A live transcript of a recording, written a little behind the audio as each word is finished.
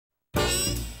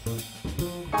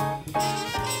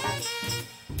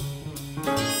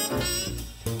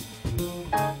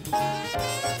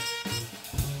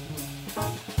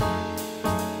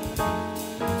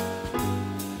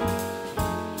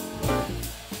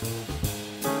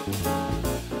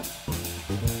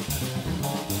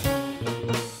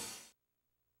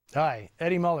Hi,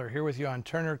 Eddie Muller here with you on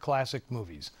Turner Classic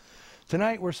Movies.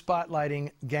 Tonight we're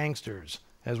spotlighting gangsters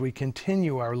as we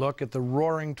continue our look at the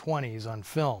roaring 20s on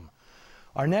film.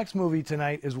 Our next movie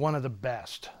tonight is one of the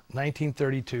best,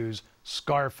 1932's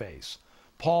Scarface.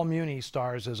 Paul Muni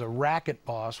stars as a racket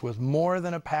boss with more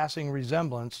than a passing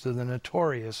resemblance to the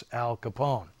notorious Al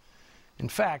Capone. In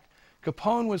fact,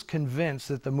 Capone was convinced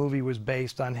that the movie was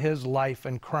based on his life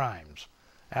and crimes.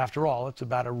 After all, it's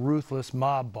about a ruthless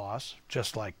mob boss,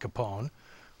 just like Capone,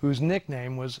 whose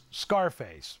nickname was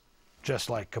Scarface, just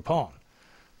like Capone.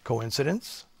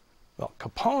 Coincidence? Well,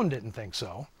 Capone didn't think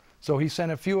so, so he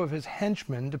sent a few of his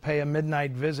henchmen to pay a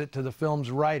midnight visit to the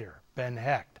film's writer, Ben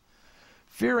Hecht.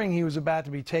 Fearing he was about to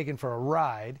be taken for a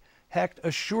ride, Hecht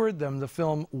assured them the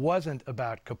film wasn't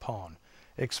about Capone,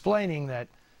 explaining that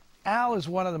Al is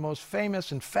one of the most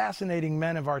famous and fascinating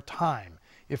men of our time.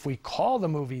 If we call the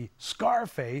movie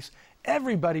Scarface,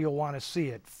 everybody will want to see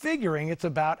it, figuring it's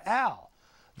about Al.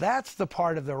 That's the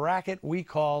part of the racket we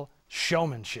call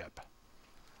showmanship.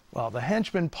 Well, the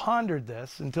henchmen pondered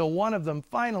this until one of them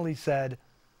finally said,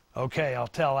 "Okay, I'll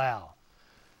tell Al.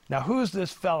 Now, who's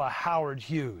this fella Howard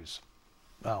Hughes?"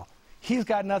 "Well, he's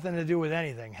got nothing to do with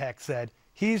anything," Hecht said.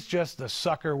 "He's just the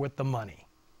sucker with the money."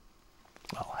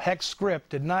 Well, Hecht's script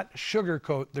did not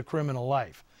sugarcoat the criminal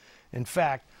life. In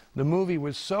fact, the movie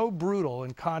was so brutal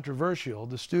and controversial,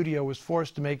 the studio was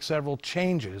forced to make several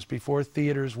changes before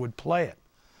theaters would play it.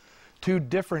 2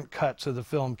 different cuts of the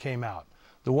film came out,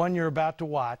 the one you're about to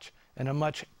watch and a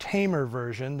much tamer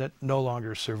version that no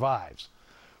longer survives.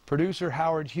 Producer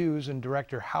Howard Hughes and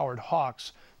director Howard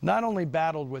Hawks not only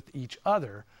battled with each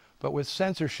other, but with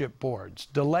censorship boards,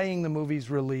 delaying the movie's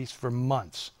release for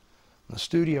months. The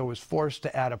studio was forced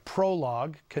to add a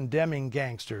prologue condemning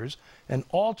gangsters, an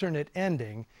alternate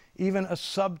ending, even a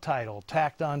subtitle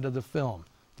tacked onto the film,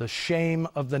 The Shame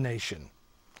of the Nation.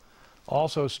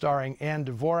 Also starring Ann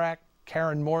Dvorak,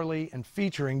 Karen Morley, and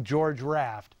featuring George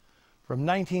Raft, from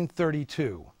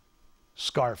 1932,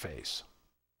 Scarface.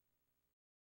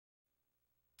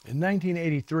 In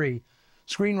 1983,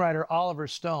 screenwriter Oliver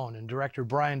Stone and director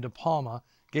Brian De Palma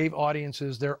gave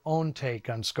audiences their own take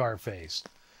on Scarface.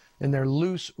 In their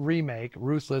loose remake,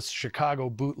 ruthless Chicago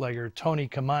bootlegger Tony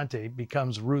Camonte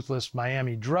becomes ruthless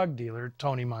Miami drug dealer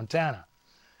Tony Montana.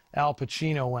 Al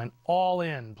Pacino went all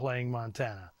in playing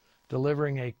Montana,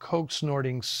 delivering a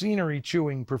coke-snorting,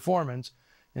 scenery-chewing performance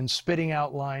and spitting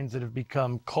out lines that have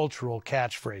become cultural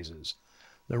catchphrases.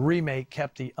 The remake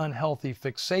kept the unhealthy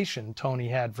fixation Tony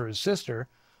had for his sister,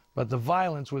 but the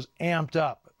violence was amped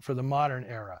up for the modern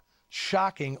era,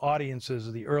 shocking audiences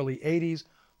of the early 80s,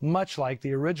 much like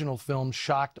the original film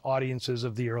shocked audiences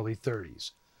of the early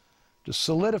 30s. To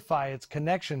solidify its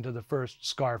connection to the first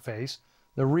Scarface,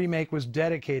 the remake was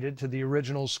dedicated to the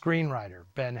original screenwriter,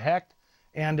 Ben Hecht,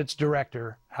 and its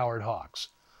director, Howard Hawks.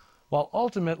 While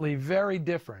ultimately very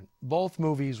different, both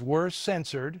movies were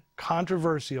censored,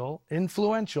 controversial,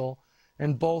 influential,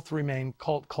 and both remain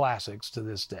cult classics to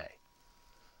this day.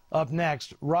 Up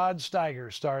next, Rod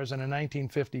Steiger stars in a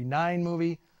 1959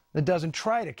 movie that doesn't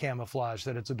try to camouflage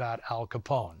that it's about Al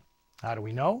Capone. How do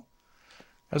we know?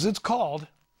 Because it's called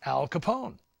Al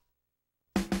Capone.